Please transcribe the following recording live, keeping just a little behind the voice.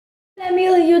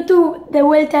amigos de YouTube, de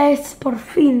vuelta por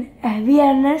fin, es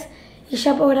viernes y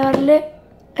ya puedo grabarle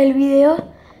el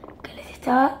video que les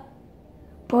estaba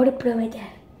por prometer.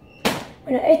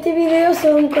 Bueno, este video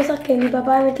son cosas que mi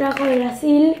papá me trajo de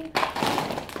Brasil.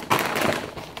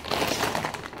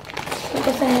 Son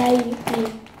cosas de ahí.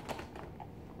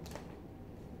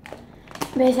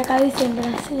 ¿Ves? Acá dice en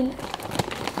Brasil.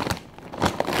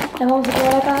 Las vamos a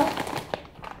probar acá.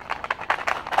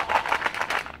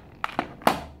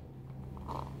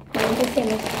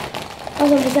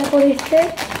 Vamos a empezar por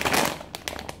este,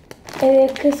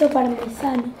 de queso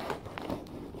parmesano.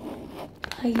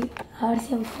 Ahí, a ver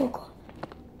si enfoco.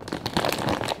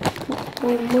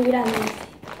 Muy grande así.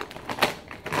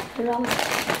 Pero vamos.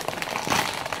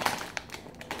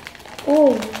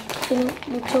 Tiene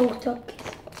mucho gusto.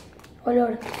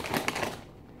 Olor.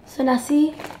 Son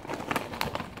así.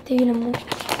 Te vienen muy,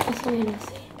 más o menos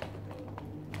así.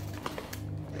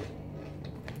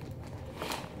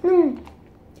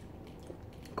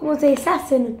 ¿Cómo se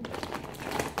deshacen?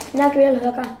 Nada que ver a los de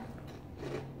acá.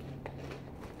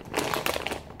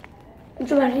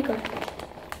 Mucho más ricos.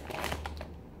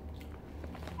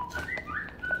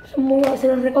 Son muy buenos, se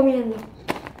los recomiendo.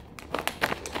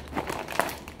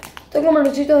 Son como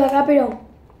los chitos de acá, pero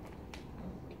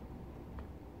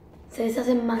se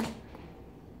deshacen más.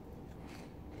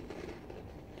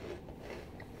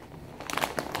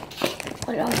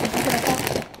 Ahora vamos a hacer por acá.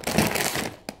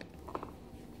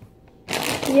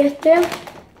 Y este,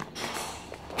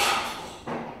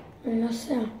 no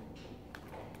sé,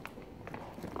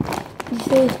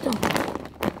 dice esto,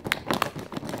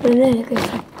 pero no es de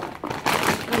queso.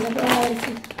 Vamos a probar a ver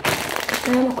si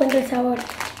nos damos cuenta del sabor.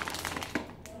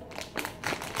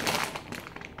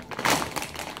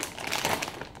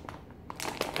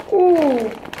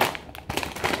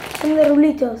 Son de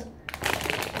rulitos,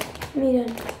 miren.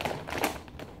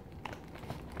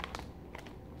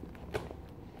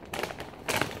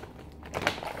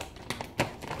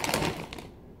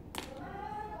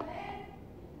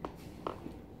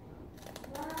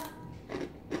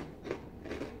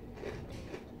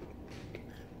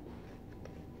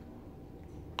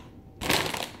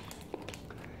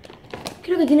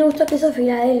 Creo que tiene gusto a queso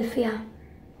Filadelfia.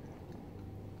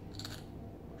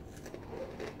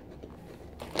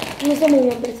 No sé muy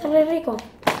bien, pero está re rico.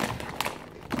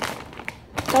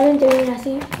 Realmente vienen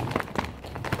así.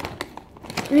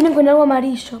 Vienen con algo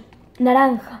amarillo,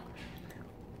 naranja.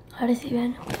 A ver si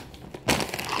ven.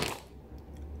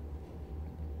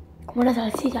 Como una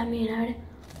salsita, miren, a ver.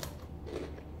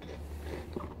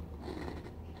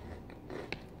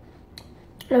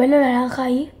 ¿Lo ven la naranja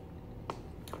ahí?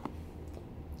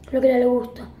 Creo que le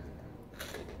gusta.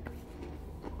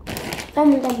 Está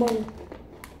muy tan bueno.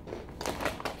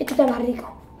 Este está más rico.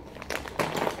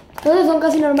 Los otros son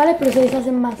casi normales, pero se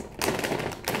deshacen más.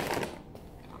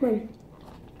 Bueno,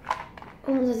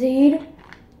 vamos a seguir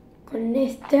con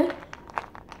este.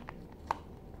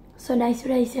 Son Ice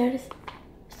Brazers.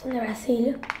 Son de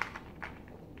Brasil.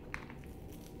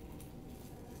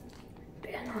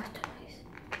 Pero no, esto no es.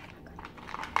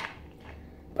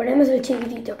 Ponemos el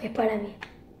chiquitito, que es para mí.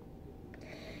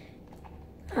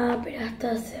 Ah, pero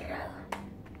está cerrado.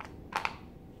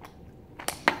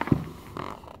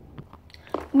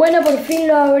 Bueno, por fin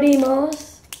lo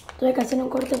abrimos. Tuve que hacer un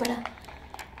corte para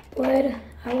poder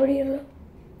abrirlo.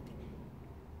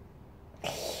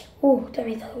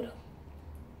 También está duro.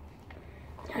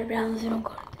 A ver, vamos a hacer un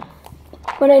corte.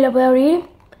 Bueno, ahí lo puedo abrir.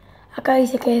 Acá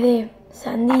dice que es de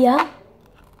sandía.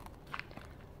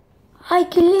 Ay,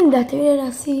 qué lindas, te vienen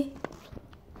así.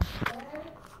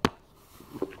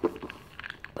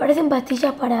 Parecen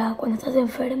pastillas para cuando estás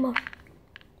enfermo.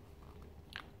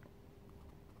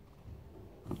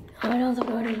 A ver, vamos a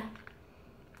probarla.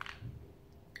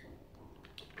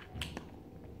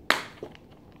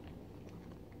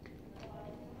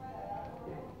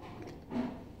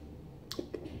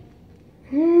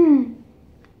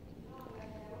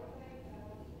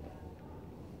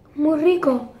 Muy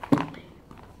rico.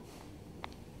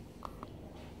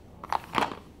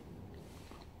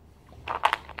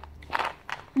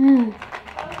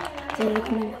 Te lo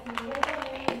recomiendo.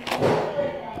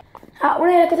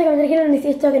 Una de las cosas que me trajeron es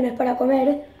esto, que no es para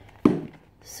comer.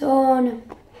 Son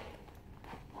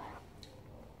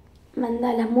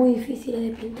mandalas muy difíciles de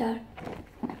pintar.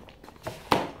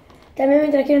 También me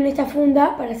trajeron esta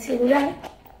funda para el celular.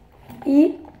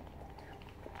 Y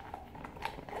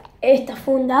esta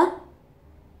funda.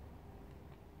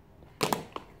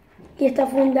 Y esta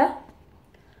funda,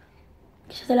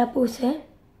 que ya se la puse.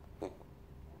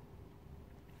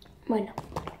 Bueno.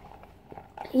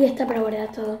 Y esta para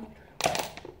guardar todo.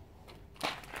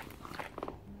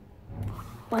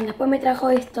 Bueno, después me trajo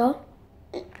esto,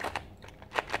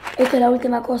 Esta es la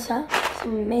última cosa.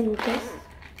 Son mentes.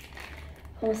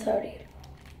 Vamos a abrir.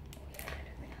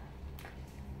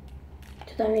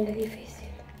 Esto también es difícil.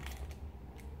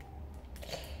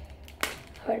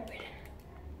 A ver, esperen.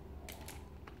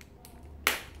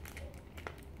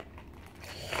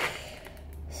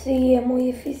 Sí, es muy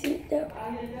difícil de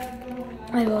abrir.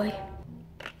 Ahí voy.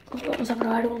 Vamos a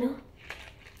probar uno.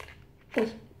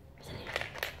 Uy,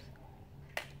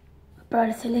 a probar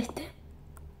el celeste.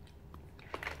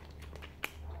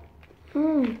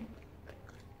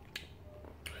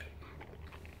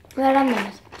 Me darán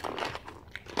menos.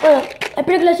 Bueno,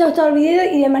 espero que les haya gustado el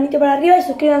video y de manito para arriba y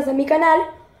suscríbanse a mi canal.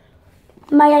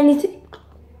 Mayanisim.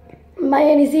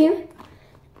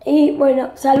 Y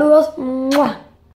bueno, saludos. ¡Mua!